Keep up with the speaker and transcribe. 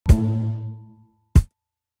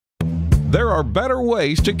are better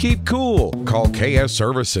ways to keep cool. Call KS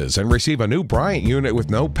Services and receive a new Bryant unit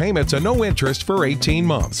with no payments and no interest for 18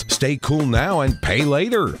 months. Stay cool now and pay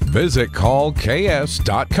later. Visit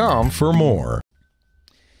callks.com for more.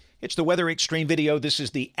 It's the Weather Xtreme video. This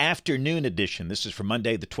is the afternoon edition. This is for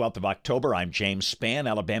Monday, the 12th of October. I'm James Spann.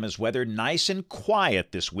 Alabama's weather nice and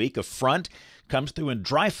quiet this week. A front comes through in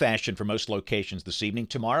dry fashion for most locations this evening.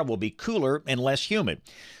 Tomorrow will be cooler and less humid.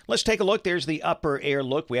 Let's take a look. There's the upper air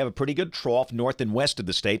look. We have a pretty good trough north and west of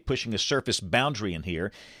the state, pushing a surface boundary in here.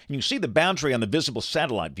 And you can see the boundary on the visible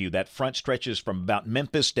satellite view. That front stretches from about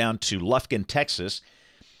Memphis down to Lufkin, Texas.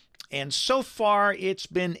 And so far, it's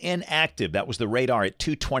been inactive. That was the radar at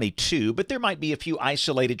 222, but there might be a few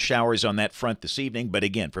isolated showers on that front this evening. But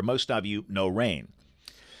again, for most of you, no rain.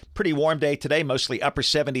 Pretty warm day today, mostly upper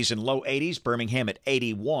 70s and low 80s. Birmingham at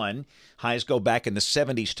 81. Highs go back in the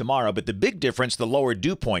 70s tomorrow. But the big difference, the lower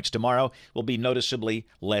dew points tomorrow will be noticeably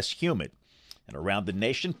less humid. And around the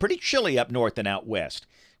nation, pretty chilly up north and out west.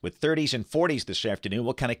 With 30s and 40s this afternoon,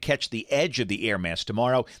 we'll kind of catch the edge of the air mass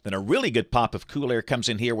tomorrow. Then a really good pop of cool air comes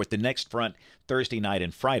in here with the next front Thursday night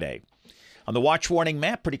and Friday. On the watch warning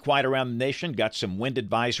map, pretty quiet around the nation. Got some wind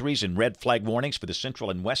advisories and red flag warnings for the central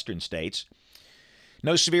and western states.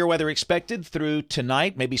 No severe weather expected through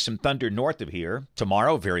tonight. Maybe some thunder north of here.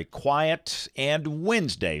 Tomorrow, very quiet. And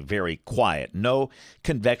Wednesday, very quiet. No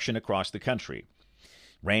convection across the country.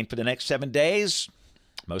 Rain for the next 7 days.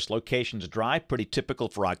 Most locations dry, pretty typical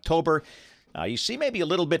for October. You see maybe a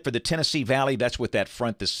little bit for the Tennessee Valley. That's with that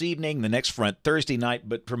front this evening. The next front Thursday night,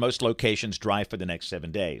 but for most locations, dry for the next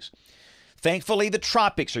 7 days. Thankfully, the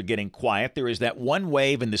tropics are getting quiet. There is that one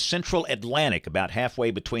wave in the central Atlantic, about halfway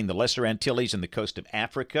between the Lesser Antilles and the coast of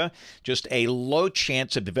Africa. Just a low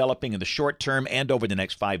chance of developing in the short term and over the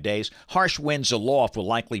next 5 days. Harsh winds aloft will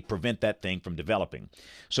likely prevent that thing from developing.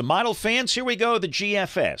 So model fans, here we go, the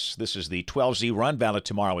GFS. This is the 12Z run, valid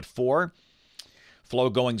tomorrow at 4. Flow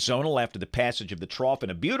going zonal after the passage of the trough,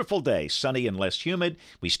 and a beautiful day, sunny and less humid.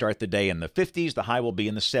 We start the day in the 50s. The high will be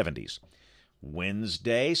in the 70s.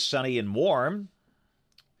 Wednesday, sunny and warm.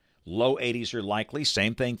 Low 80s are likely.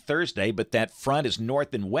 Same thing Thursday, but that front is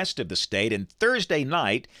north and west of the state. And Thursday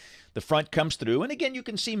night, the front comes through. And again, you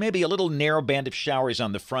can see maybe a little narrow band of showers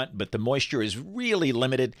on the front, but the moisture is really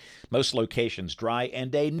limited. Most locations dry,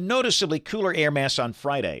 and a noticeably cooler air mass on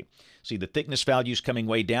Friday. See the thickness values coming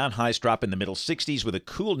way down. Highs drop in the middle 60s with a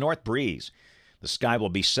cool north breeze. The sky will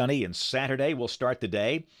be sunny, and Saturday will start the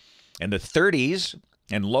day in the 30s.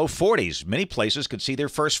 And low 40s. Many places could see their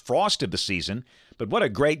first frost of the season. But what a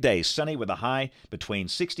great day. Sunny with a high between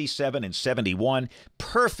 67 and 71.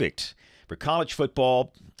 Perfect for college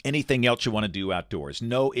football. Anything else you want to do outdoors.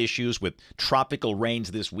 No issues with tropical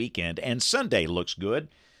rains this weekend. And Sunday looks good.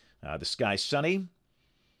 The sky's sunny.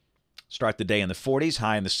 Start the day in the 40s,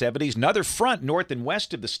 high in the 70s. Another front north and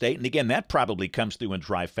west of the state. And again, that probably comes through in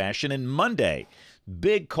dry fashion. And Monday,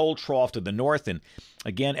 big cold trough to the north. And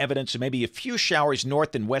again, evidence of maybe a few showers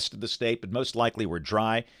north and west of the state, but most likely we're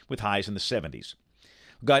dry with highs in the 70s.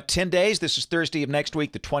 We've got 10 days. This is Thursday of next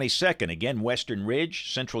week, the 22nd. Again, western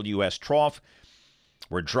ridge, central U.S. trough.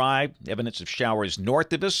 We're dry. Evidence of showers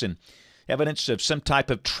north of us and evidence of some type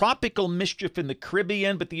of tropical mischief in the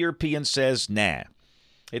Caribbean, but the European says, nah.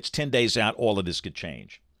 It's 10 days out. All of this could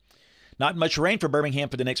change. Not much rain for Birmingham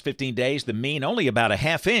for the next 15 days. The mean only about a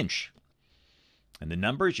 ½ inch. And the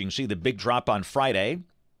numbers, you can see the big drop on Friday.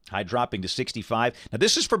 High dropping to 65. Now,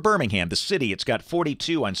 this is for Birmingham, the city. It's got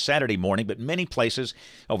 42 on Saturday morning, but many places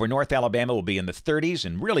over North Alabama will be in the 30s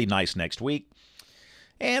and really nice next week.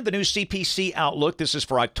 And the new CPC outlook, this is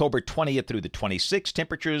for October 20th through the 26th.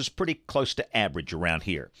 Temperatures pretty close to average around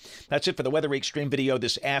here. That's it for the Weather Xtreme video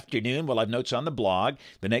this afternoon. We'll have notes on the blog.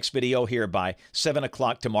 The next video here by 7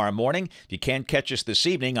 o'clock tomorrow morning. You can catch us this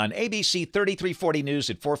evening on ABC 3340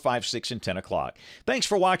 News at 4, 5, 6, and 10 o'clock. Thanks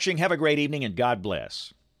for watching. Have a great evening, and God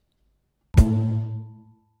bless.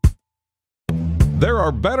 There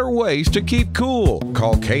are better ways to keep cool.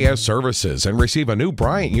 Call KS Services and receive a new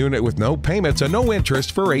Bryant unit with no payments and no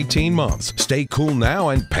interest for 18 months. Stay cool now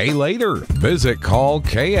and pay later. Visit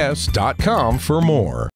callks.com for more.